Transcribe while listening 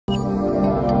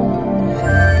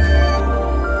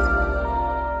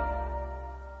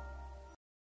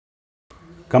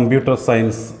Computer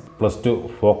science +2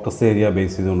 focus area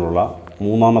base ചെയ്തുകൊണ്ടുള്ള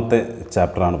മൂന്നാമത്തെ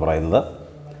ചാപ്റ്ററാണ് പറയുന്നത്.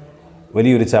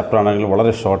 വലിയൊരു ചാപ്റ്ററാണെങ്കിൽ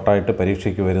വളരെ ഷോർട്ടായിട്ട്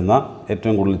പരീക്ഷയ്ക്ക് വരുന്ന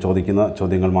ഏറ്റവും കൂടുതൽ ചോദിക്കുന്ന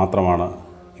ചോദ്യങ്ങൾ മാത്രമാണ്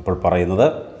ഇപ്പോൾ പറയുന്നത്.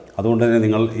 അതുകൊണ്ട് തന്നെ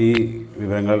നിങ്ങൾ ഈ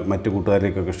വിവരങ്ങൾ മറ്റു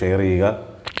കൂട്ടുകാരിലേക്കൊക്കെ ഷെയർ ചെയ്യുക.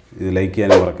 ഇത് ലൈക്ക്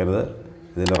ചെയ്യാനും മറക്കരുത്.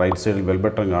 ഇതിൻ്റെ റൈറ്റ് സൈഡിൽ ബെൽ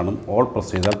ബട്ടൺ കാണും. ഓൾ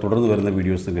പ്രസ് ചെയ്താൽ തുടർന്ന് വരുന്ന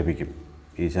വീഡിയോസ് ലഭിക്കും.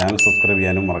 ഈ ചാനൽ സബ്സ്ക്രൈബ്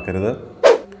ചെയ്യാനും മറക്കരുത്.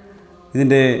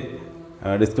 ഇതിൻ്റെ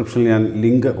ഡിസ്ക്രിപ്ഷനിൽ ഞാൻ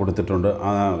ലിങ്ക് കൊടുത്തിട്ടുണ്ട്.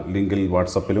 ആ ലിങ്കിൽ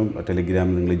വാട്സപ്പിലും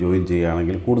ടെലിഗ്രാമിലും നിങ്ങൾ ജോയിൻ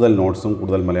ചെയ്യുകയാണെങ്കിൽ കൂടുതൽ നോട്ട്സും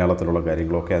കൂടുതൽ മലയാളത്തിലുള്ള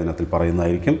കാര്യങ്ങളൊക്കെ അതിനകത്ത്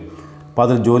പറയുന്നതായിരിക്കും. അപ്പോൾ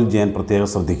അതിൽ ജോയിൻ ചെയ്യാൻ പ്രത്യേകം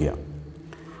ശ്രദ്ധിക്കുക.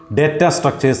 ഡേറ്റ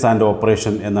സ്ട്രക്ചേഴ്സ് ആൻഡ്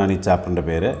ഓപ്പറേഷൻ എന്നാണ് ഈ ചാപ്റ്ററിൻ്റെ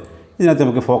പേര്. ഇതിനകത്ത്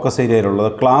നമുക്ക് focus ഏരിയയിലുള്ളത്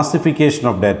classification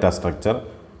of data structure,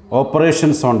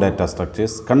 operations on data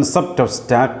structures, concept of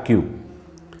stack Q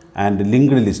and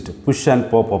linked list, push and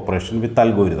pop operation with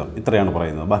algorithm. ഇത്രയാണ്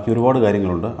പറയുന്നത്. ബാക്കി ഒരുപാട്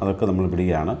കാര്യങ്ങളുണ്ട്, അതൊക്കെ നമ്മൾ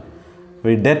പിടിക്കുകയാണ്.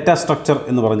 ഈ ഡേറ്റ സ്ട്രക്ചർ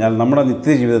എന്ന് പറഞ്ഞാൽ നമ്മുടെ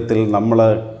നിത്യജീവിതത്തിൽ നമ്മൾ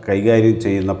കൈകാര്യം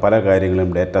ചെയ്യുന്ന പല കാര്യങ്ങളും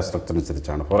ഡേറ്റ സ്ട്രക്ചർ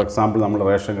അനുസരിച്ചാണ്. ഫോർ എക്സാമ്പിൾ, നമ്മൾ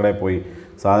റേഷൻ കടയിൽ പോയി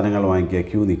സാധനങ്ങൾ വാങ്ങിക്കുക,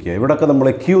 ക്യൂ നിൽക്കുക. ഇവിടെയൊക്കെ നമ്മൾ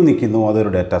ക്യൂ നിൽക്കുന്നു, അതൊരു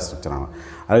ഡേറ്റ സ്ട്രക്ചറാണ്.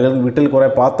 അതുപോലെ വീട്ടിൽ കുറേ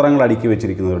പാത്രങ്ങൾ അടുക്കി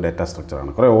വെച്ചിരിക്കുന്ന ഒരു ഡേറ്റ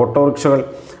സ്ട്രക്ചറാണ്. കുറേ ഓട്ടോറിക്ഷകൾ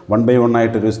 1 by 1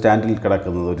 ആയിട്ടൊരു സ്റ്റാൻഡിൽ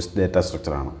കിടക്കുന്നത് ഒരു ഡേറ്റ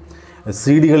സ്ട്രക്ചറാണ്.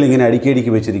 CD ഇങ്ങനെ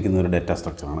അടുക്കി വെച്ചിരിക്കുന്ന ഒരു ഡേറ്റ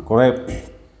സ്ട്രക്ചറാണ്. കുറേ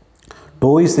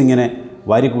ടോയ്സ് ഇങ്ങനെ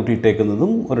വാരി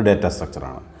കൂട്ടിയിട്ടേക്കുന്നതും ഒരു ഡേറ്റ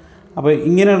സ്ട്രക്ചറാണ്. അപ്പോൾ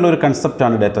ഇങ്ങനെയുള്ളൊരു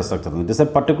കൺസെപ്റ്റാണ് data structure. It is A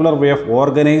particular way of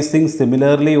organising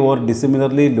similarly or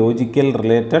ഡിസിമിലർലി logically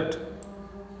related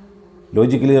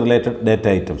data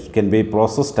items can be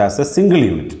processed as A single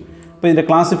unit. അപ്പോൾ ഇതിൻ്റെ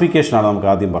ക്ലാസിഫിക്കേഷനാണ് നമുക്ക്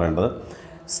ആദ്യം പറയേണ്ടത്.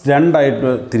 രണ്ടായിട്ട്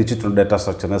തിരിച്ചിട്ടുണ്ട് ഡാറ്റ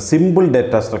സ്ട്രക്ചറിന്. സിമ്പിൾ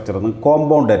ഡാറ്റ സ്ട്രക്ചർ എന്നും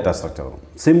കോമ്പൗണ്ട് ഡാറ്റ സ്ട്രക്ചർ എന്നും.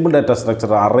 സിമ്പിൾ ഡാറ്റ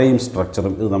സ്ട്രക്ചർ അറേയും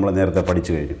സ്ട്രക്ചറും ഇത് നമ്മൾ നേരത്തെ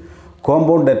പഠിച്ചു കഴിഞ്ഞു.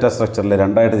 കോമ്പൗണ്ട് ഡാറ്റ സ്ട്രക്ചറിൽ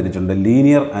രണ്ടായിട്ട് തിരിച്ചിട്ടുണ്ട്,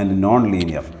 ലീനിയർ ആൻഡ് നോൺ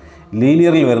ലീനിയർ.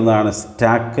 ലീനിയറിൽ വരുന്നതാണ്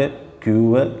stack,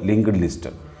 queue, linked list.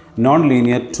 Non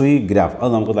linear tree, graph.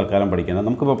 അത് നമുക്ക് തൽക്കാലം പഠിക്കണം.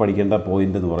 നമുക്കിപ്പോൾ പഠിക്കേണ്ട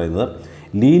പോയിൻ്റ് എന്ന് പറയുന്നത്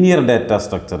linear data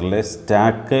സ്ട്രക്ചറിലെ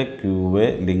stack, queue,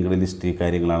 linked list, ഈ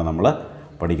കാര്യങ്ങളാണ് നമ്മൾ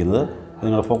പഠിക്കുന്നത്.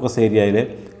 നിങ്ങളുടെ ഫോക്കസ് ഏരിയയിൽ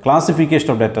ക്ലാസിഫിക്കേഷൻ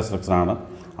ഓഫ് ഡാറ്റ സ്ട്രക്ചറാണ്,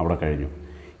 അവിടെ കഴിഞ്ഞു.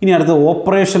 ഇനി അടുത്ത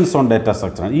ഓപ്പറേഷൻസ് ഓൺ ഡാറ്റ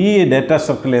സ്ട്രക്ചറാണ്. ഈ ഡാറ്റ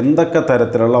സ്ട്രക്ചറിൽ എന്തൊക്കെ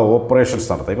തരത്തിലുള്ള ഓപ്പറേഷൻസ്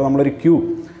നടത്താം. ഇപ്പോൾ നമ്മളൊരു ക്യൂ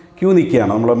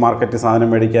നിൽക്കുകയാണ്. നമ്മൾ മാർക്കറ്റിൽ സാധനം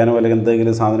മേടിക്കാനോ അല്ലെങ്കിൽ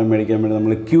എന്തെങ്കിലും സാധനം മേടിക്കാൻ വേണ്ടി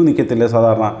നമ്മൾ ക്യൂ നിൽക്കത്തില്ലേ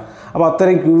സാധാരണ. അപ്പോൾ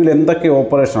അത്തരം ക്യൂവിൽ എന്തൊക്കെ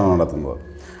ഓപ്പറേഷനാണ് നടത്തുന്നത്.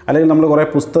 അല്ലെങ്കിൽ നമ്മൾ കുറേ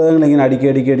പുസ്തകങ്ങൾ ഇങ്ങനെ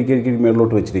അടുക്കി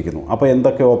മേളിലോട്ട് വെച്ചിരിക്കുന്നു. അപ്പോൾ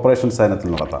എന്തൊക്കെ ഓപ്പറേഷൻസ് അതിനകത്ത്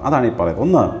നടത്താം, അതാണ് ഈ പറയുന്നത്.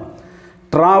 ഒന്ന്,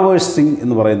 ട്രാവേഴ്സിങ്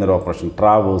എന്ന് പറയുന്നൊരു ഓപ്പറേഷൻ.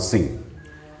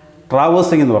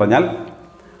 ട്രാവേഴ്സിങ് എന്ന് പറഞ്ഞാൽ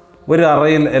ഒരു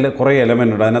അറയിൽ കുറേ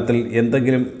എലമെൻ്റ് ഉണ്ട്, അതിനകത്തിൽ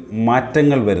എന്തെങ്കിലും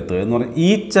മാറ്റങ്ങൾ വരുത്തുക എന്ന് പറഞ്ഞാൽ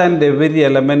each and every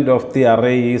element of the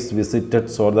array is visited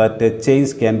so that A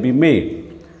change can be made.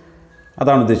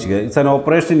 അതാണ് ഉദ്ദേശിക്കുക. It's an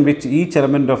operation in which each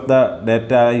element of the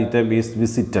data item is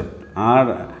visited. ആ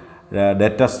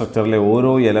ഡാറ്റ സ്ട്രക്ചറിലെ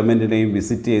ഓരോ എലമെൻറ്റിനെയും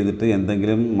visit ചെയ്തിട്ട്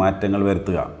എന്തെങ്കിലും മാറ്റങ്ങൾ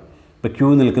വരുത്തുക. ഇപ്പോൾ Q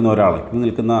നിൽക്കുന്ന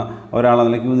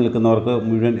ഒരാളെന്നല്ല, Q നിൽക്കുന്നവർക്ക്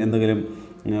മുഴുവൻ എന്തെങ്കിലും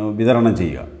വിതരണം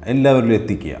ചെയ്യുക, എല്ലാവരിലും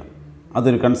എത്തിക്കുക.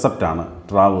 അതൊരു കൺസെപ്റ്റാണ്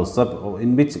traverse,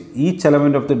 in which each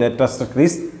element of the data structure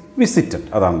is visited.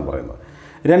 അതാണ് പറയുന്നത്.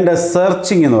 രണ്ട്,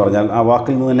 സെർച്ചിങ് എന്ന് പറഞ്ഞാൽ ആ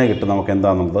വാക്കിൽ നിന്ന് തന്നെ കിട്ടും നമുക്ക്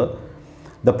എന്താണെന്നുള്ളത്.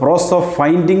 The process of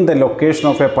finding the location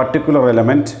of A particular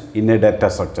element in A data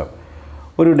structure.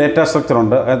 ഒരു ഡാറ്റ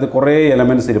സ്ട്രക്ചറുണ്ട്, അത് കുറേ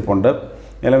എലമെൻറ്റ്സ് ഇരിപ്പുണ്ട്.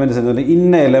 എലമെൻറ്റ്സ്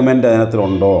ഇന്ന എലമെൻറ്റ്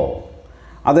അതിനകത്തിലുണ്ടോ,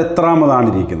 അത് എത്രാമതാണ്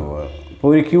ഇരിക്കുന്നത്. ഇപ്പോൾ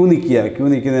ഒരു ക്യൂ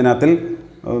നിൽക്കുന്നതിനകത്തിൽ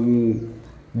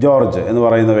ജോർജ് എന്ന്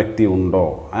പറയുന്ന വ്യക്തി ഉണ്ടോ,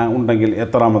 ഉണ്ടെങ്കിൽ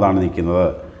എത്രാമതാണ് നിൽക്കുന്നത്.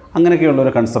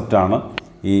 അങ്ങനെയൊക്കെയുള്ളൊരു കൺസെപ്റ്റാണ്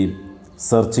ഈ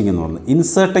സെർച്ചിങ് എന്ന് പറയുന്നത്.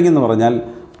 ഇൻസേർട്ടിങ് എന്ന് പറഞ്ഞാൽ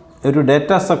ഒരു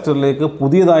ഡാറ്റ സ്ട്രക്ചറിലേക്ക്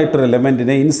പുതിയതായിട്ടൊരു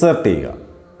എലമെൻറ്റിനെ ഇൻസേർട്ട് ചെയ്യുക.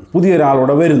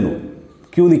 പുതിയൊരാളൂടെ വരുന്നു,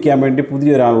 ക്യൂ നിൽക്കാൻ വേണ്ടി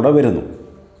പുതിയൊരാളൂടെ വരുന്നു.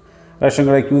 റേഷൻ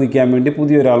കടയിൽ ക്യൂ നിൽക്കാൻ വേണ്ടി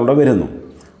പുതിയൊരാളൂടെ വരുന്നു.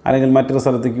 അല്ലെങ്കിൽ മറ്റൊരു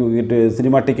സ്ഥലത്ത്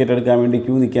സിനിമ ടിക്കറ്റ് എടുക്കാൻ വേണ്ടി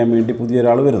ക്യൂ നിൽക്കാൻ വേണ്ടി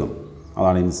പുതിയൊരാൾ വരുന്നു.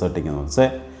 അതാണ് ഇൻസേർട്ടിങ് എന്ന്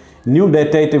പറയുന്നത്. New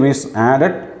data item is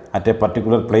added at a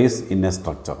particular place in a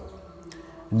structure.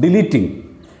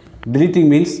 Deleting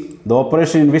means the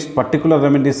operation in which particular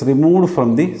element is removed from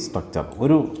the structure.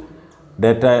 ഒരു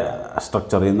ഡാറ്റ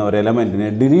സ്ട്രക്ചറിൽ നിന്ന് ഒരു എലമെൻറ്റിനെ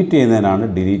ഡിലീറ്റ് ചെയ്യുന്നതിനാണ്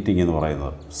ഡിലീറ്റിംഗ് എന്ന്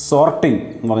പറയുന്നത്. സോർട്ടിംഗ്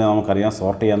എന്ന് പറഞ്ഞാൽ നമുക്കറിയാം.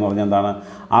 സോർട്ട് ചെയ്യുക എന്ന് പറഞ്ഞാൽ എന്താണ്?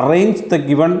 Arrange the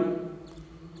given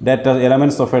data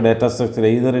elements of A data structure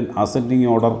either in ascending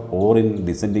order or in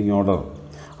descending order.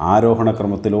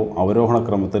 ആരോഹണക്രമത്തിലോ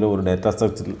അവരോഹണക്രമത്തിലോ ഒരു ഡാറ്റ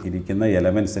സ്ട്രക്ചറിൽ ഇരിക്കുന്ന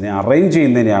എലമെൻറ്റ്സിനെ അറേഞ്ച്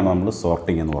ചെയ്യുന്നതിനെയാണ് നമ്മൾ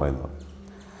സോർട്ടിംഗ് എന്ന് പറയുന്നത്.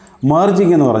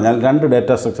 മെർജിങ് എന്ന് പറഞ്ഞാൽ രണ്ട്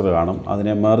ഡാറ്റ സ്ട്രക്ചർ കാണും,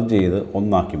 അതിനെ മെർജ് ചെയ്ത്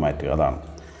ഒന്നാക്കി മാറ്റുക. അതാണ്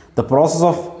the process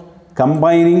of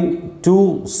combining to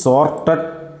sorted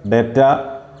data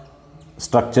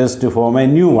structures to form A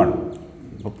new one.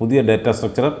 ഇപ്പോൾ പുതിയ ഡാറ്റ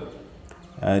സ്ട്രക്ചർ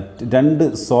രണ്ട്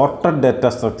സോർട്ടഡ് ഡാറ്റ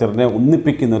സ്ട്രക്ചറിനെ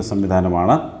ഒന്നിപ്പിക്കുന്ന ഒരു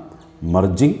സംവിധാനമാണ്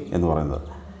മെർജിങ് എന്ന് പറയുന്നത്.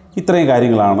 ഇത്രയും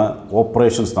കാര്യങ്ങളാണ്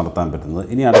ഓപ്പറേഷൻസ് നടത്താൻ പറ്റുന്നത്.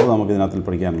 ഇനി അടുത്ത് നമുക്ക് ഇതിനകത്ത്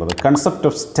പഠിക്കാനുള്ളത് concept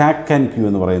of stack and Q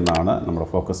എന്ന് പറയുന്നതാണ് നമ്മുടെ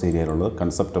focus ഏരിയയിലുള്ളത്.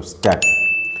 Concept of stack.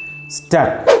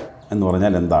 Stack എന്ന്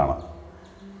പറഞ്ഞാൽ എന്താണ്?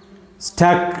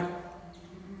 Stack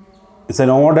it's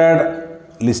an ordered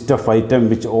list of item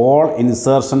which all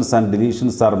ഇൻസേർഷൻസ് and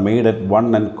deletions are made at one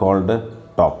and called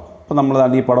top. അപ്പോൾ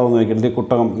നമ്മൾ ഈ പടം ഒന്ന് നോക്കിയിട്ട്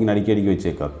കുട്ടകം ഇങ്ങനെ അടുക്കി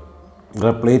വെച്ചേക്കാം,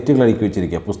 ഇവിടെ പ്ലേറ്റുകൾ അടുക്കി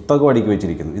വെച്ചിരിക്കുക, പുസ്തകം അടുക്കി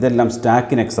വെച്ചിരിക്കുന്നു. ഇതെല്ലാം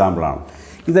സ്റ്റാക്കിന് എക്സാമ്പിളാണ്.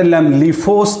 ഇതെല്ലാം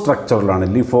LIFO സ്ട്രക്ചറിലാണ്.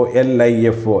 LIFO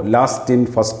LIFO, last in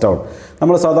first out.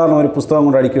 നമ്മൾ സാധാരണ ഒരു പുസ്തകം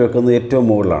കൊണ്ട് അടുക്കി വെക്കുന്നത് ഏറ്റവും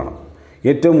മുകളിലാണ്,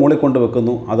 ഏറ്റവും മുകളിൽ കൊണ്ട്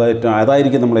വെക്കുന്നു,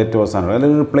 അതായിരിക്കും നമ്മൾ ഏറ്റവും അവസാനം.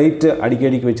 അല്ലെങ്കിൽ ഒരു പ്ലേറ്റ്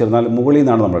അടുക്കി വെച്ചിരുന്നാൽ മുകളിൽ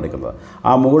നിന്നാണ് നമ്മൾ എടുക്കുന്നത്.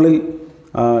 ആ മുകളിൽ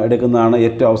എടുക്കുന്നതാണ്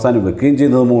ഏറ്റവും അവസാനം വെക്കുകയും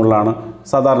ചെയ്യുന്നത് മുകളിലാണ്.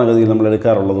 സാധാരണഗതിയിൽ നമ്മൾ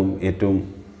എടുക്കാറുള്ളതും ഏറ്റവും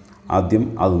ആദ്യം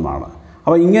അതുമാണ്.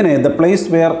 അപ്പോൾ ഇങ്ങനെ the place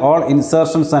where all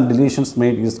ഇൻസേർഷൻസ് and deletions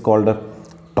made is called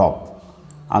top.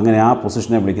 അങ്ങനെ ആ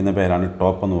പൊസിഷനെ വിളിക്കുന്ന പേരാണ്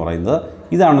ടോപ്പ് എന്ന് പറയുന്നത്.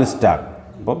 ഇതാണ് സ്റ്റാക്ക്.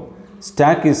 അപ്പം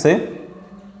stack is A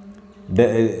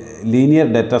linear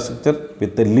data structure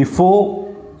with LIFO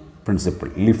principle.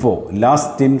 LIFO,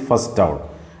 last in first out.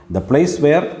 The place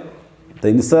where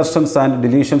the ഇൻസേർഷൻസ് and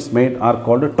deletions made are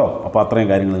called top. അപ്പോൾ അത്രയും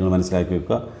കാര്യങ്ങൾ നിങ്ങൾ മനസ്സിലാക്കി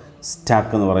വെക്കുക.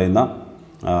 സ്റ്റാക്ക് എന്ന് പറയുന്ന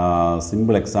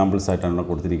സിമ്പിൾ എക്സാമ്പിൾസ് ആയിട്ടാണ്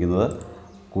കൊടുത്തിരിക്കുന്നത്.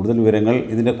 കൂടുതൽ വിവരങ്ങൾ,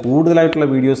 ഇതിൻ്റെ കൂടുതലായിട്ടുള്ള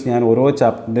വീഡിയോസ് ഞാൻ ഓരോ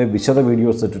ചാപ്റ്ററിൻ്റെ വിശദ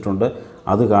വീഡിയോസ് ഇട്ടിട്ടുണ്ട്.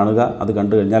 അത് കാണുക. അത്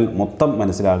കണ്ടു കഴിഞ്ഞാൽ മൊത്തം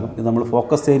മനസ്സിലാകും. ഇത് നമ്മൾ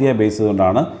ഫോക്കസ് ഏരിയ ബേസ്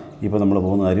ചെയ്തുകൊണ്ടാണ് ഇപ്പോൾ നമ്മൾ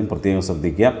പോകുന്ന കാര്യം പ്രത്യേകം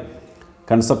ശ്രദ്ധിക്കുക.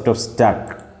 Concept of stack.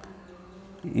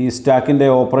 ഈ സ്റ്റാക്കിൻ്റെ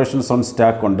ഓപ്പറേഷൻസ് ഓൺ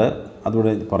സ്റ്റാക്ക് ഉണ്ട്,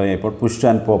 അതുകൂടെ പറയാം. ഇപ്പോൾ പുഷ്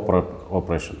ആൻഡ് പോപ്പ്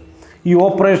ഓപ്പറേഷൻ. ഈ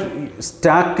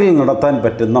സ്റ്റാക്കിൽ നടത്താൻ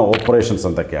പറ്റുന്ന ഓപ്പറേഷൻസ്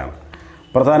എന്തൊക്കെയാണ്?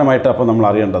 പ്രധാനമായിട്ട് അപ്പോൾ നമ്മൾ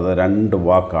അറിയേണ്ടത് 2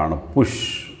 വാക്കാണ്. പുഷ്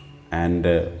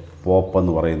ആൻഡ് പോപ്പ്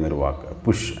എന്ന് പറയുന്നൊരു വാക്ക്.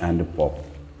 പുഷ് ആൻഡ് പോപ്പ്,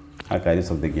 ആ കാര്യം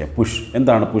ശ്രദ്ധിക്കുക. പുഷ്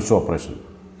എന്താണ്? Push operation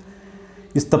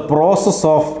is the process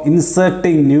of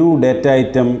inserting new data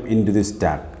item in to the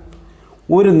stack.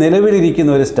 ഒരു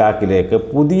നിലവിലിരിക്കുന്ന ഒരു സ്റ്റാക്കിലേക്ക്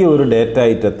പുതിയ ഒരു ഡാറ്റ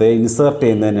ഐറ്റത്തെ ഇൻസേർട്ട്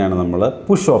ചെയ്യുന്നതിനാണ് നമ്മൾ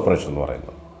പുഷ് ഓപ്പറേഷൻ എന്ന്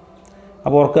പറയുന്നത്.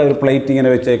 അപ്പോൾ അവർക്ക് ഒരു പ്ലേറ്റ് ഇങ്ങനെ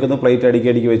വെച്ചേക്കുന്നു, പ്ലേറ്റ്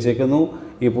അടുക്കി വെച്ചേക്കുന്നു.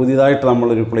 ഈ പുതിയതായിട്ട്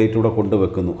നമ്മളൊരു പ്ലേറ്റ് കൂടെ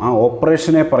കൊണ്ടുവെക്കുന്നു. ആ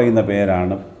ഓപ്പറേഷനെ പറയുന്ന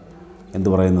പേരാണ് എന്ത്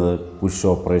പറയുന്നത്? പുഷ്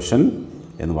ഓപ്പറേഷൻ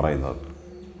എന്ന് പറയുന്നത്.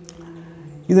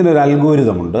 ഇതിനൊരു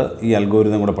അൽഗോരിതമുണ്ട്. ഈ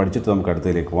അൽഗോരിതം കൂടെ പഠിച്ചിട്ട് നമുക്ക്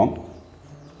അടുത്തതിലേക്ക് പോകാം.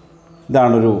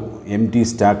 ഇതാണൊരു എംപ്റ്റി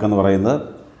സ്റ്റാക്ക് എന്ന് പറയുന്നത്.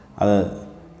 അത്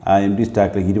ആ എംപ്റ്റി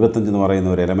സ്റ്റാക്കിൽ 25 എന്ന് പറയുന്ന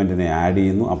ഒരു എലമെൻറ്റിനെ ആഡ്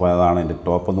ചെയ്യുന്നു. അപ്പോൾ അതാണ് എൻ്റെ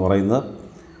ടോപ്പ് എന്ന് പറയുന്നത്.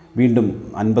 വീണ്ടും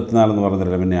 54 എന്ന് പറയുന്ന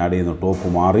എലമെൻറ്റിനെ ആഡ് ചെയ്യുന്നു. ടോപ്പ്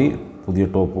മാറി, പുതിയ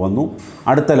ടോപ്പ് വന്നു.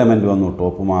 അടുത്ത എലമെൻറ്റ് വന്നു,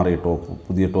 ടോപ്പ് മാറി,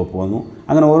 പുതിയ ടോപ്പ് വന്നു.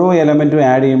 അങ്ങനെ ഓരോ എലമെൻറ്റും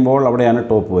ആഡ് ചെയ്യുമ്പോൾ അവിടെയാണ്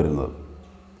ടോപ്പ് വരുന്നത്.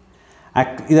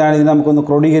 ഇതാണ് ഇത് നമുക്കൊന്ന്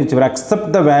ക്രോഡീകരിച്ച് വരാം.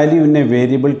 Accept the value in A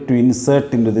variable to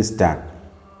insert in to the stack.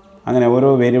 അങ്ങനെ ഓരോ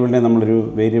വേരിയബിളിനെ നമ്മളൊരു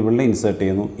വേരിയബിളിനെ ഇൻസേർട്ട്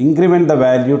ചെയ്യുന്നു. Increment the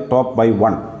value top by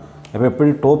 1. അപ്പോൾ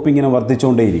എപ്പോഴും ടോപ്പ് ഇങ്ങനെ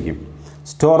വർദ്ധിച്ചുകൊണ്ടേയിരിക്കും.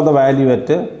 Store the value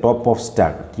at top of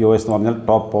stack. TOS എന്ന് പറഞ്ഞാൽ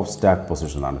top of stack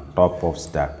പൊസിഷനാണ്. Top of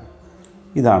stack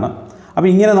ഇതാണ്. അപ്പോൾ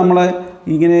ഇങ്ങനെ നമ്മൾ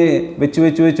ഇങ്ങനെ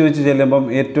വെച്ച് ചെല്ലുമ്പം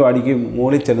ഏറ്റവും അടിക്ക്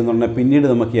മുകളിൽ ചെല്ലുന്നുണ്ടെങ്കിൽ പിന്നീട്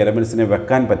നമുക്ക് ഈ എലമെൻസിനെ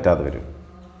വെക്കാൻ പറ്റാതെ വരും,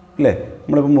 അല്ലേ?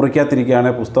 നമ്മളിപ്പോൾ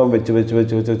മുറിക്കാത്തിരിക്കുകയാണെങ്കിൽ പുസ്തകം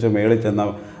വെച്ച് മേളിൽ ചെന്ന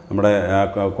നമ്മുടെ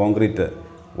കോൺക്രീറ്റ്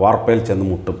വാർപ്പയിൽ ചെന്ന്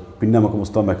മുട്ടും. പിന്നെ നമുക്ക്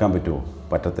പുസ്തകം വെക്കാൻ പറ്റുമോ?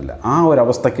 പറ്റത്തില്ല. ആ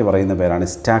ഒരവസ്ഥയ്ക്ക് പറയുന്ന പേരാണ്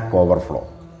സ്റ്റാക്ക് ഓവർഫ്ലോ.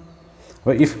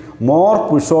 അപ്പോൾ if more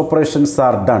push operations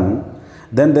are done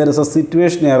then there is a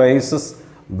situation arises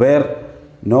where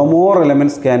no more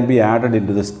elements can be added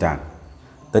into the stack.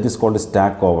 That is called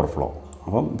stack overflow.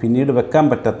 അപ്പം പിന്നീട് വെക്കാൻ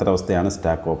പറ്റാത്തൊരവസ്ഥയാണ്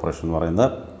സ്റ്റാക്ക് ഓപ്പറേഷൻ എന്ന് പറയുന്നത്.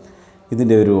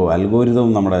 ഇതിൻ്റെ ഒരു algorithm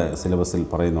നമ്മുടെ സിലബസിൽ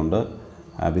പറയുന്നുണ്ട്.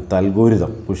 വിത്ത്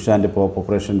algorithm, push and pop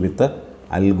operation with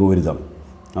algorithm.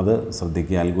 അത്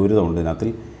ശ്രദ്ധിക്കുക. അൽഗോരിതം ഉണ്ട് ഇതിനകത്തിൽ.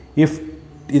 ഇഫ്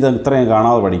ഇത് ഇത്രയും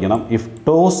കാണാതെ പഠിക്കണം. If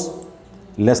toss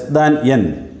less than n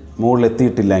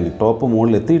മുകളിലെത്തിയിട്ടില്ലെങ്കിൽ, top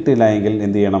മുകളിലെത്തിയിട്ടില്ല എങ്കിൽ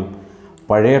എന്ത് ചെയ്യണം?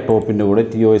 പഴയ ടോപ്പിൻ്റെ കൂടെ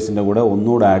TOSൻ്റെ കൂടെ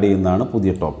ഒന്നുകൂടെ ആഡ് ചെയ്യുന്നതാണ്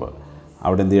പുതിയ ടോപ്പ്.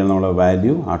 അവിടെ എന്ത് ചെയ്യണം? നമ്മളെ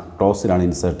വാല്യൂ ആ ടോസിലാണ്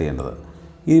ഇൻസേർട്ട് ചെയ്യേണ്ടത്.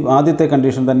 ഈ ആദ്യത്തെ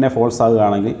കണ്ടീഷൻ തന്നെ ഫോൾസ്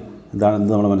ആകുകയാണെങ്കിൽ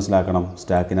എന്ത് നമ്മൾ മനസ്സിലാക്കണം?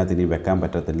 സ്റ്റാക്കിനകത്ത് ഇനി വെക്കാൻ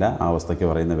പറ്റത്തില്ല. ആ അവസ്ഥയ്ക്ക്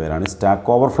പറയുന്ന പേരാണ്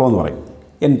സ്റ്റാക്ക് ഓവർഫ്ലോ എന്ന് പറയും.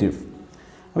 NTF.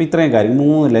 അപ്പോൾ ഇത്രയും കാര്യം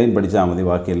 3 ലൈൻ പഠിച്ചാൽ മതി.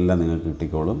 ബാക്കിയെല്ലാം നിങ്ങൾക്ക്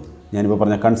കിട്ടിക്കോളും. ഞാനിപ്പോൾ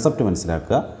പറഞ്ഞ കൺസെപ്റ്റ്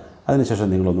മനസ്സിലാക്കുക. അതിനുശേഷം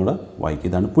നിങ്ങളൊന്നുകൂടെ വായിക്കുക.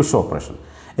 ഇതാണ് പുഷ് ഓപ്പറേഷൻ.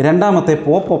 രണ്ടാമത്തെ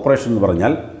പോപ്പ് ഓപ്പറേഷൻ എന്ന്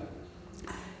പറഞ്ഞാൽ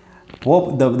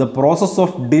the process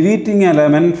of deleting an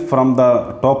element from the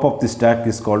top of the stack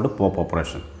is called pop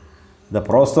operation. The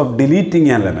process of deleting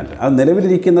an element, അത്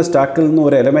നിലവിലിരിക്കുന്ന സ്റ്റാക്കിൽ നിന്ന്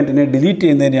ഒരു എലമെൻറ്റിനെ ഡിലീറ്റ്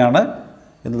ചെയ്യുന്നതിനെയാണ്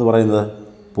എന്ത് പറയുന്നത്?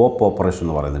 പോപ്പ് ഓപ്പറേഷൻ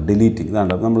എന്ന് പറയുന്നത്. ഡിലീറ്റിംഗ്.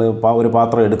 ഇതാണ് നമ്മൾ ഒരു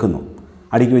പാത്രം എടുക്കുന്നു,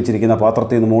 അടുക്കി വെച്ചിരിക്കുന്ന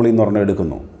പാത്രത്തിൽ നിന്ന് മുകളിൽ നിന്ന് പറഞ്ഞാൽ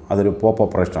എടുക്കുന്നു. അതൊരു പോപ്പ്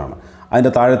ഓപ്പറേഷനാണ്.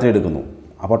 അതിൻ്റെ താഴത്തെ എടുക്കുന്നു.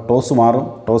 അപ്പോൾ ടോസ് മാറും.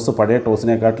 ടോസ് പഴയ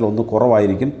ടോസിനെക്കാട്ടിൽ ഒന്ന്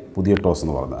കുറവായിരിക്കും പുതിയ ടോസ്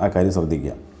എന്ന് പറയുന്നത്. ആ കാര്യം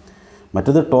ശ്രദ്ധിക്കുക.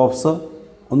 മറ്റത് ടോപ്സ്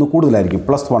ഒന്ന് കൂടുതലായിരിക്കും,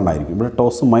 +1 ആയിരിക്കും. ഇവിടെ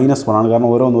ടോസ് -1 ആണ്. കാരണം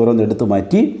ഓരോന്ന് എടുത്ത്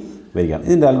മാറ്റി വരികയാണ്.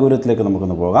 ഇതിൻ്റെ അൽഗോരിതത്തിലേക്ക്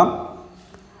നമുക്കൊന്ന് പോകാം.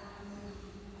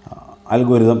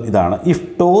 അൽഗോരിതം ഇതാണ്. ഇഫ്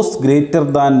ടോസ് ഗ്രേറ്റർ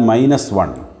ദാൻ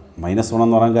 -1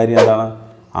 എന്ന് പറയാൻ കാര്യം എന്താണ്?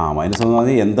 മൈനസ് എന്ന്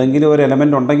പറഞ്ഞാൽ എന്തെങ്കിലും ഒരു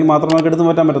എലമെൻറ്റ് ഉണ്ടെങ്കിൽ മാത്രമേ നമുക്ക് എടുത്ത്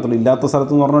മാറ്റാൻ പറ്റത്തുള്ളൂ. ഇല്ലാത്ത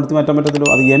സ്ഥലത്ത് നിന്ന് പറഞ്ഞാൽ എടുത്ത് മാറ്റാൻ പറ്റത്തുള്ളൂ.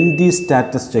 അത് M T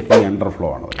status checking underflow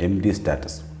ആണ്. M T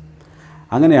status.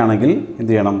 അങ്ങനെയാണെങ്കിൽ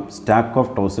എന്ത് ചെയ്യണം? സ്റ്റാക്ക്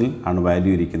ഓഫ് ടോസിൽ ആണ്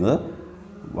വാല്യൂ ഇരിക്കുന്നത്,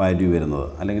 വാല്യൂ വരുന്നത്,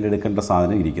 അല്ലെങ്കിൽ എടുക്കേണ്ട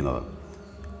സാധനം ഇരിക്കുന്നത്.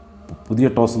 പുതിയ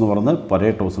ടോസ് എന്ന് പറഞ്ഞ്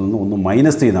പഴയ ടോസിൽ നിന്ന് ഒന്ന്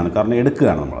മൈനസ് ചെയ്യുന്നതാണ്, കാരണം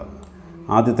എടുക്കുകയാണ് നമ്മൾ.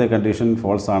 ആദ്യത്തെ കണ്ടീഷൻ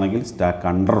ഫോൾസ് ആണെങ്കിൽ സ്റ്റാക്ക്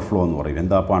അണ്ടർഫ്ലോ എന്ന് പറയും.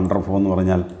 എന്താ അപ്പോൾ അണ്ടർഫ്ലോ എന്ന്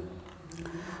പറഞ്ഞാൽ?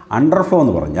 അണ്ടർഫ്ലോ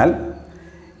എന്ന് പറഞ്ഞാൽ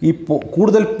ഈ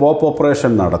കൂടുതൽ പോപ്പ്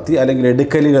ഓപ്പറേഷൻ നടത്തി അല്ലെങ്കിൽ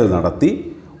എടുക്കലുകൾ നടത്തി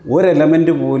ഒരു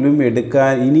എലമെൻറ്റ് പോലും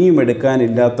ഇനിയും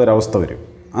എടുക്കാനില്ലാത്തൊരവസ്ഥ വരും.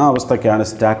 ആ അവസ്ഥയ്ക്കാണ്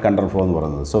സ്റ്റാക്ക് അണ്ടർഫ്ലോ എന്ന്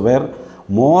പറയുന്നത്. So where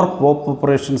more pop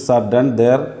operations are done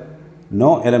there no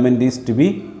element is to B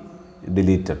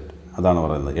deleted. അതാണ്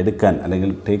പറയുന്നത്. എടുക്കാൻ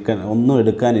അല്ലെങ്കിൽ ഒന്നും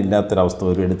എടുക്കാനില്ലാത്തൊരവസ്ഥ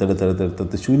വരും.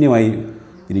 എടുത്തെടുത്ത് ശൂന്യമായി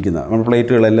ഇരിക്കുന്ന നമ്മൾ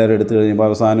പ്ലേറ്റുകൾ എല്ലാവരും എടുത്തു കഴിയുമ്പോൾ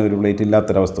അവസാനം ഒരു പ്ലേറ്റ്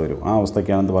ഇല്ലാത്തൊരവസ്ഥ വരും. ആ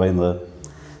അവസ്ഥയ്ക്കാണെന്ന് പറയുന്നത്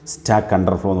സ്റ്റാക്ക്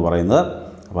അണ്ടർഫ്ലോ എന്ന് പറയുന്നത്.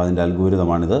 അപ്പോൾ അതിൻ്റെ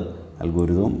അൽഗോരിതമാണിത്.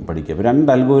 അൽഗോരിതവും പഠിക്കുക. അപ്പോൾ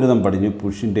 2 അൽഗോരിതം പഠിഞ്ഞു,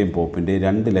 പുഷിൻ്റെയും പോപ്പിൻ്റെയും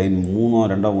 2 ലൈൻ,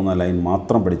 3 ലൈൻ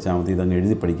മാത്രം പഠിച്ചാൽ മതി. ഇതങ്ങ്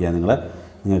എഴുതി പഠിക്കുക.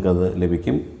 നിങ്ങൾക്കത്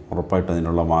ലഭിക്കും. ഉറപ്പായിട്ട്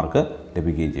അതിനുള്ള മാർക്ക്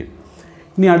ലഭിക്കുകയും ചെയ്യും.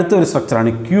 ഇനി അടുത്തൊരു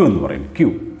സ്ട്രക്ചറാണ് ക്യൂ എന്ന് പറയും.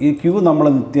 ഈ ക്യൂ നമ്മൾ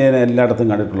നിത്യേന എല്ലായിടത്തും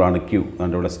കണ്ടിട്ടുള്ളതാണ്. ക്യൂ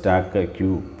അതുകൊണ്ട് ഇവിടെ സ്റ്റാക്ക്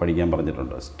ക്യൂ പഠിക്കാൻ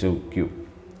പറഞ്ഞിട്ടുണ്ട്. ക്യൂ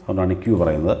അതുകൊണ്ടാണ് ക്യൂ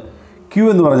പറയുന്നത്. ക്യൂ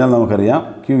എന്ന് പറഞ്ഞാൽ നമുക്കറിയാം,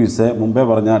 ക്യൂ ഇസ് മുമ്പേ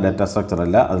പറഞ്ഞ ഡാറ്റ സ്ട്രക്ചർ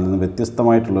അല്ല, അതിൽ നിന്ന്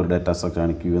വ്യത്യസ്തമായിട്ടുള്ളൊരു ഡാറ്റ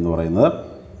സ്ട്രക്ചറാണ് ക്യൂ എന്ന് പറയുന്നത്.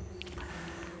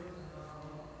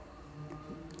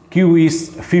 Q is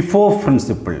FIFO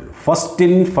principle, first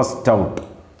in first out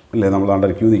അല്ലേ? നമ്മൾ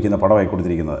കണ്ട ക്യൂ നിൽക്കുന്ന പടമായി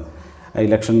കൊടുത്തിരിക്കുന്നത്.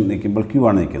 ഇലക്ഷൻ നിൽക്കുമ്പോൾ ക്യൂ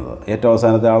ആണ് നിൽക്കുന്നത്. ഏറ്റവും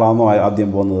അവസാനത്തെ ആളാണോ ആദ്യം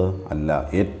പോകുന്നത്? അല്ല,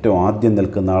 ഏറ്റവും ആദ്യം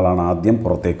നിൽക്കുന്ന ആളാണ് ആദ്യം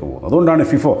പുറത്തേക്ക് പോകുന്നത്. അതുകൊണ്ടാണ്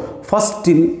FIFO,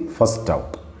 first in first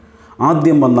out.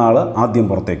 ആദ്യം വന്ന ആൾ ആദ്യം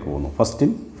പുറത്തേക്ക് പോകുന്നു. ഫസ്റ്റ്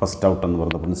ഇൻ ഫസ്റ്റ് ഔട്ട് എന്ന്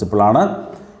പറയുന്ന പ്രിൻസിപ്പിളാണ്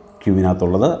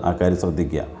ക്യൂവിനകത്തുള്ളത്. ആ കാര്യം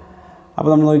ശ്രദ്ധിക്കുക.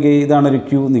 അപ്പോൾ നമ്മൾ നോക്കി, ഇതാണൊരു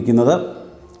ക്യൂ നിൽക്കുന്നത്.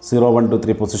 0, 1, 2,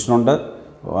 3 പൊസിഷനുണ്ട്.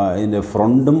 അതിൻ്റെ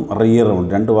ഫ്രണ്ടും റിയറും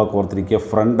ഉണ്ട്. 2 വാക്ക് ഓർത്തിരിക്കുക,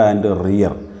 ഫ്രണ്ട് ആൻഡ്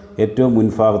റിയർ. ഏറ്റവും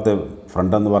മുൻഭാഗത്തെ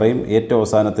ഫ്രണ്ട് എന്ന് പറയും, ഏറ്റവും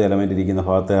അവസാനത്തെ എലമെൻ്റ് ഇരിക്കുന്ന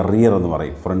ഭാഗത്തെ റിയർ എന്ന്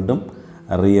പറയും. ഫ്രണ്ടും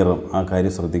റിയറും, ആ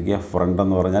കാര്യം ശ്രദ്ധിക്കുക. ഫ്രണ്ട്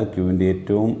എന്ന് പറഞ്ഞാൽ ക്യൂവിൻ്റെ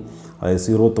ഏറ്റവും, അതായത്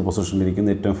 0th പൊസിഷനിൽ ഇരിക്കുന്ന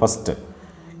ഏറ്റവും ഫസ്റ്റ്.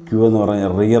 ക്യൂ എന്ന്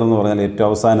പറഞ്ഞാൽ, റിയർ എന്ന് പറഞ്ഞാൽ ഏറ്റവും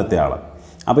അവസാനത്തെ ആൾ.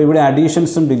 അപ്പോൾ ഇവിടെ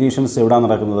അഡീഷൻസും ഡിലീഷൻസും എവിടെയാണ്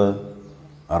നടക്കുന്നത്?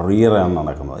 റിയറാണ്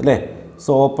നടക്കുന്നത് അല്ലേ?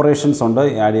 സോ ഓപ്പറേഷൻസ് ഉണ്ട്.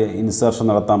 ഇൻസേർഷൻ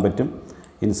നടത്താൻ പറ്റും.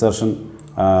 ഇൻസേർഷൻ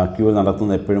ക്യൂവിൽ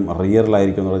നടത്തുന്നത് എപ്പോഴും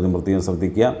റിയറിലായിരിക്കും എന്ന് പറയുന്നത് പ്രത്യേകം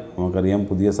ശ്രദ്ധിക്കുക. നമുക്കറിയാം,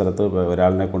 പുതിയ സ്ഥലത്ത്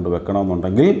ഒരാളിനെ കൊണ്ട്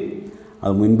വെക്കണമെന്നുണ്ടെങ്കിൽ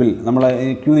അത് മുൻപിൽ നമ്മൾ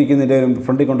ക്യൂ നിൽക്കുന്നതിൻ്റെ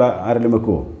ഫ്രണ്ടിൽ കൊണ്ട് ആരെങ്കിലും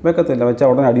വെക്കുമോ? വെക്കത്തില്ല. വെച്ചാൽ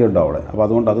ഉടനെ അടിയുണ്ടാവും അവിടെ. അപ്പോൾ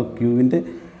അതുകൊണ്ട് അത് ക്യൂവിൻ്റെ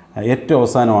ഏറ്റവും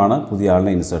അവസാനമാണ് പുതിയ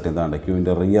ആളിനെ ഇൻസേർട്ട് ചെയ്തതാണ്.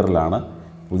 ക്യൂവിൻ്റെ റിയറിലാണ്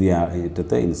പുതിയ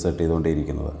ഐറ്റത്തെ ഇൻസേർട്ട്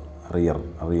ചെയ്തുകൊണ്ടേയിരിക്കുന്നത്.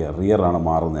 റിയറാണ്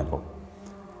മാറുന്നത്.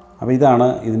 അപ്പോൾ ഇതാണ്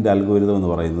ഇതിൻ്റെ അൽഗോരിതം എന്ന്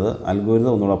പറയുന്നത്.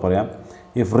 അൽഗോരിതം ഒന്നുകൂടെ പറയാം.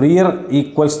 If rear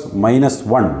equals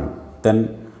 -1 then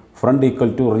front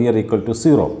equal to rear equal to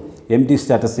 0. M T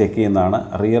status check ചെയ്യുന്നതാണ്.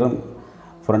 റിയറും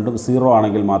ഫ്രണ്ടും 0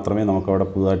 ആണെങ്കിൽ മാത്രമേ നമുക്കവിടെ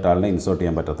പുതുതായിട്ട് ആളിനെ ഇൻസേർട്ട്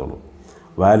ചെയ്യാൻ പറ്റത്തുള്ളൂ.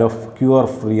 വാല്യൂ ഓഫ് ക്യൂ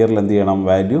ഓഫ് റിയറിൽ എന്ത് ചെയ്യണം?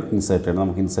 വാല്യൂ ഇൻസേർട്ട് ചെയ്യണം.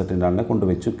 നമുക്ക് ഇൻസേർട്ട് ചെയ്യുന്ന ആളിനെ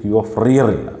കൊണ്ടുവച്ചു. Q of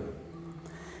റിയറില്ല.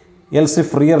 Else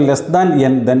if rear less than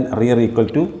n then rear equal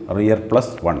to rear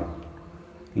plus 1.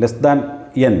 Less than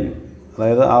n,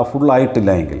 അതായത് ആ ഫുൾ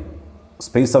ആയിട്ടില്ല എങ്കിൽ,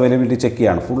 സ്പേസ് അവൈലബിലിറ്റി ചെക്ക്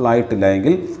ചെയ്യാണ്. ഫുൾ ആയിട്ടില്ല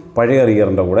എങ്കിൽ പഴയ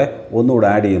റിയറിൻ്റെ കൂടെ ഒന്നുകൂടെ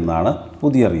ആഡ് ചെയ്യുന്നതാണ്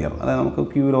പുതിയ റിയർ. അതായത് നമുക്ക്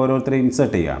ക്യൂവിൽ ഓരോരുത്തരെയും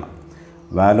ഇൻസേർട്ട് ചെയ്യുകയാണ്.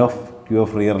 വാല്യൂ ഓഫ് ക്യൂ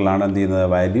ഓഫ് റിയറിലാണ് എന്ത് ചെയ്യുന്നത്?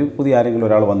 വാല്യൂ പുതിയ ആരെങ്കിലും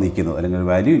ഒരാൾ വന്നിരിക്കുന്നത്, അല്ലെങ്കിൽ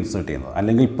വാല്യൂ ഇൻസേർട്ട് ചെയ്യുന്നത്.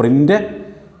 അല്ലെങ്കിൽ പ്രിൻ്റ്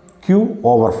ക്യൂ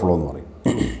ഓവർഫ്ലോ എന്ന് പറയും.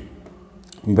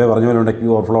 മുമ്പേ പറഞ്ഞ പോലെ ഉണ്ട്, ക്യൂ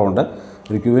ഓവർഫ്ലോ ഉണ്ട്.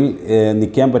 ഒരു ക്യൂവിൽ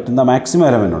നിൽക്കാൻ പറ്റുന്ന മാക്സിമം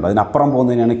എലമെൻ്റ് ഉണ്ട്. അതിനപ്പുറം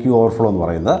പോകുന്നതിനാണ് ക്യൂ ഓവർഫ്ലോ എന്ന്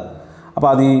പറയുന്നത്. അപ്പോൾ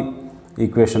അത് ഈ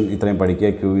ഈക്വേഷൻ ഇത്രയും പഠിക്കുക.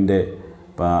 ക്യൂവിൻ്റെ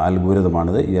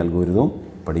അൽഗോരിതമാണിത്. ഈ അൽഗോരിതവും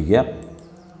പഠിക്കുക.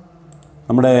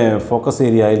 നമ്മുടെ ഫോക്കസ്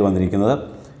ഏരിയയിൽ വന്നിരിക്കുന്നത്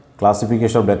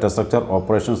classification of data structure,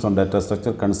 operations on data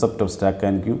structure, concept of stack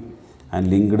and Q and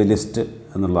linked list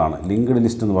എന്നുള്ളതാണ്. ലിങ്ക്ഡ്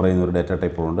ലിസ്റ്റ് എന്ന് പറയുന്ന ഒരു ഡാറ്റ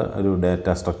ടൈപ്പുണ്ട്, ഒരു ഡാറ്റ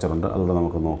സ്ട്രക്ചറുണ്ട്. അതുകൂടെ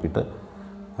നമുക്ക് നോക്കിയിട്ട്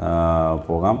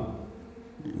പോകാം.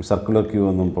 സർക്കുലർ ക്യൂ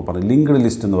എന്നും ഇപ്പോൾ പറയും. ലിങ്ക്ഡ്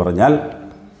ലിസ്റ്റ് എന്ന് പറഞ്ഞാൽ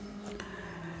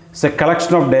it's A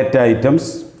collection of data items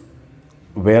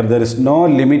where there is no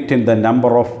limit in the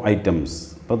number of items.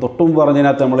 ഇപ്പോൾ തൊട്ടും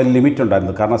പറഞ്ഞതിനകത്ത് നമ്മൾ ലിമിറ്റ്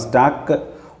ഉണ്ടായിരുന്നു, കാരണം സ്റ്റാക്ക്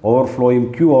ഓവർഫ്ലോയും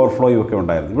ക്യൂ ഓവർഫ്ലോയും ഒക്കെ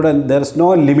ഉണ്ടായിരുന്നു. ഇവിടെ there is no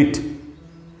limit,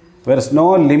 there is no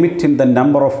limit in the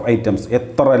number of items.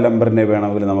 എത്ര നമ്പറിനെ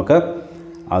വേണമെങ്കിലും നമുക്ക്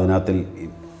അതിനകത്തിൽ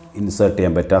ഇൻസേർട്ട്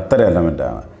ചെയ്യാൻ പറ്റും, അത്ര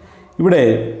എലമെൻറ്റാണ്. ഇവിടെ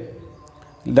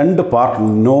 2 പാർട്ട്,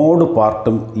 നോഡ്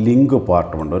പാർട്ടും ലിങ്ക്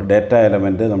പാർട്ടുമുണ്ട്. ഒരു ഡാറ്റ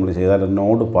എലമെൻറ്റ് നമ്മൾ ചെയ്താൽ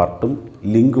നോഡ് പാർട്ടും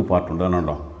ലിങ്ക് പാർട്ടുണ്ട്.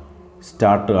 കാണുന്നുണ്ടോ?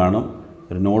 സ്റ്റാർട്ട് കാണും,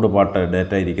 ഒരു നോഡ് പാർട്ട്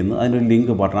ഡാറ്റ ഇരിക്കുന്നു, അതിനൊരു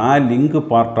ലിങ്ക് പാർട്ടാണ്. ആ ലിങ്ക്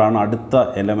പാർട്ടാണ് അടുത്ത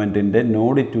എലമെൻറ്റിൻ്റെ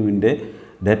നോഡ് 2വിൻ്റെ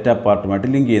ഡാറ്റ പാർട്ടുമായിട്ട്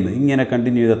ലിങ്ക് ചെയ്യുന്നത്. ഇങ്ങനെ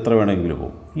കണ്ടിന്യൂ ചെയ്ത് എത്ര വേണമെങ്കിലും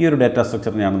പോകും. ഈ ഒരു ഡാറ്റ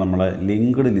സ്ട്രക്ചറിനെയാണ് നമ്മൾ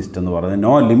ലിങ്ക്ഡ് ലിസ്റ്റ് എന്ന് പറയുന്നത്.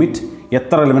 നോ ലിമിറ്റ്,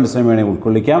 എത്ര എലമെൻറ്റ്സിനെ വേണമെങ്കിൽ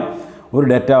ഉൾക്കൊള്ളിക്കാം. ഒരു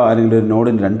ഡാറ്റ അല്ലെങ്കിൽ ഒരു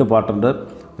നോഡിന് 2 പാർട്ടുണ്ട്,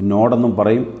 നോഡെന്നും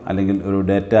പറയും, അല്ലെങ്കിൽ ഒരു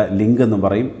ഡാറ്റ ലിങ്ക് എന്നും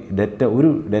പറയും. ഒരു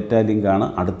ഡാറ്റ ലിങ്കാണ്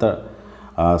അടുത്ത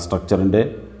സ്ട്രക്ചറിൻ്റെ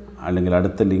അല്ലെങ്കിൽ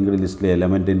അടുത്ത ലിങ്ക്ഡ് ലിസ്റ്റിലെ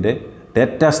എലമെൻറ്റിൻ്റെ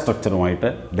ഡാറ്റ സ്ട്രക്ചറുമായിട്ട്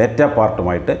ഡാറ്റ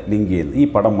പാർട്ടുമായിട്ട് ലിങ്ക് ചെയ്യുന്നത്. ഈ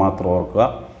പടം മാത്രം ഓർക്കുക,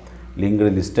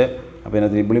 ലിങ്ക്ഡ് ലിസ്റ്റ്. അപ്പോൾ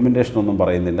ഇതിനകത്ത് ഇംപ്ലിമെൻറ്റേഷൻ ഒന്നും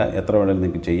പറയുന്നില്ല, എത്ര വേണമെങ്കിലും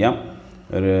നിങ്ങൾക്ക് ചെയ്യാം.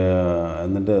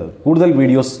 എന്നിട്ട് കൂടുതൽ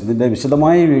വീഡിയോസ്, ഇതിൻ്റെ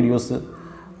വിശദമായ വീഡിയോസ്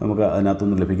നമുക്ക്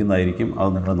അതിനകത്തുനിന്ന് ലഭിക്കുന്നതായിരിക്കും. അത്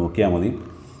നിങ്ങൾ നോക്കിയാൽ മതി.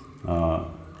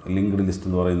 ലിങ്ക്ഡ് ലിസ്റ്റ്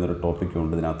എന്ന് പറയുന്നൊരു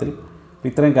ടോപ്പിക്കുണ്ട് ഇതിനകത്തിൽ. അപ്പോൾ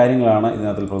ഇത്രയും കാര്യങ്ങളാണ്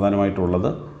ഇതിനകത്തിൽ പ്രധാനമായിട്ടുള്ളത്.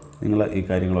 നിങ്ങൾ ഈ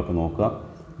കാര്യങ്ങളൊക്കെ നോക്കുക.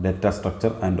 ഡാറ്റ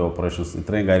സ്ട്രക്ചർ ആൻഡ് ഓപ്പറേഷൻസ്,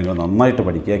 ഇത്രയും കാര്യങ്ങൾ നന്നായിട്ട്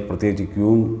പഠിക്കുക. പ്രത്യേകിച്ച്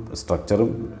ക്യൂവും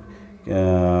സ്ട്രക്ചറും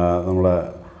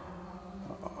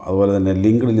അതുപോലെ തന്നെ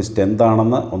ലിങ്ക്ഡ് ലിസ്റ്റ്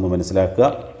എന്താണെന്ന് ഒന്ന് മനസ്സിലാക്കുക.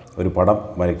 ഒരു പടം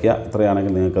വരയ്ക്കുക.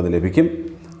 ഇത്രയാണെങ്കിൽ നിങ്ങൾക്കത് ലഭിക്കും.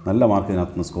 നല്ല മാർക്ക്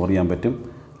ഇതിനകത്തുനിന്ന് സ്കോർ ചെയ്യാൻ പറ്റും.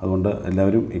 അതുകൊണ്ട്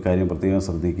എല്ലാവരും ഈ കാര്യം പ്രത്യേകം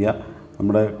ശ്രദ്ധിക്കുക.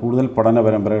 നമ്മുടെ കൂടുതൽ പഠന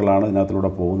പരമ്പരകളാണ്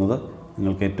ഇതിനകത്തിലൂടെ പോകുന്നത്.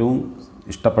 നിങ്ങൾക്ക് ഏറ്റവും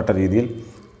ഇഷ്ടപ്പെട്ട രീതിയിൽ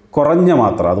കുറഞ്ഞ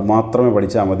മാത്രം, അത് മാത്രമേ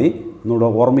പഠിച്ചാൽ മതി. ഒന്നുകൂടെ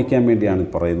ഓർമ്മിക്കാൻ വേണ്ടിയാണ്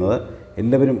പറയുന്നത്.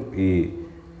 എല്ലാവരും ഈ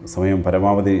സമയം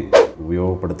പരമാവധി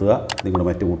ഉപയോഗപ്പെടുത്തുക. നിങ്ങളുടെ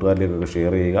മറ്റ് കൂട്ടുകാരിലേക്കൊക്കെ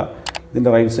ഷെയർ ചെയ്യുക.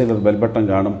 ഇതിൻ്റെ റൈറ്റ് സൈഡിൽ ഒരു ബെൽ ബട്ടൺ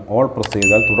കാണും. ഓൾ പ്രസ്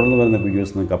ചെയ്താൽ തുടർന്ന് വരുന്ന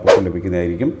വീഡിയോസ് നിങ്ങൾക്ക് അപ്പോൾ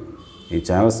ലഭിക്കുന്നതായിരിക്കും. ഈ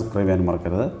ചാനൽ സബ്സ്ക്രൈബ് ചെയ്യാൻ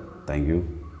മറക്കരുത്. Thank you.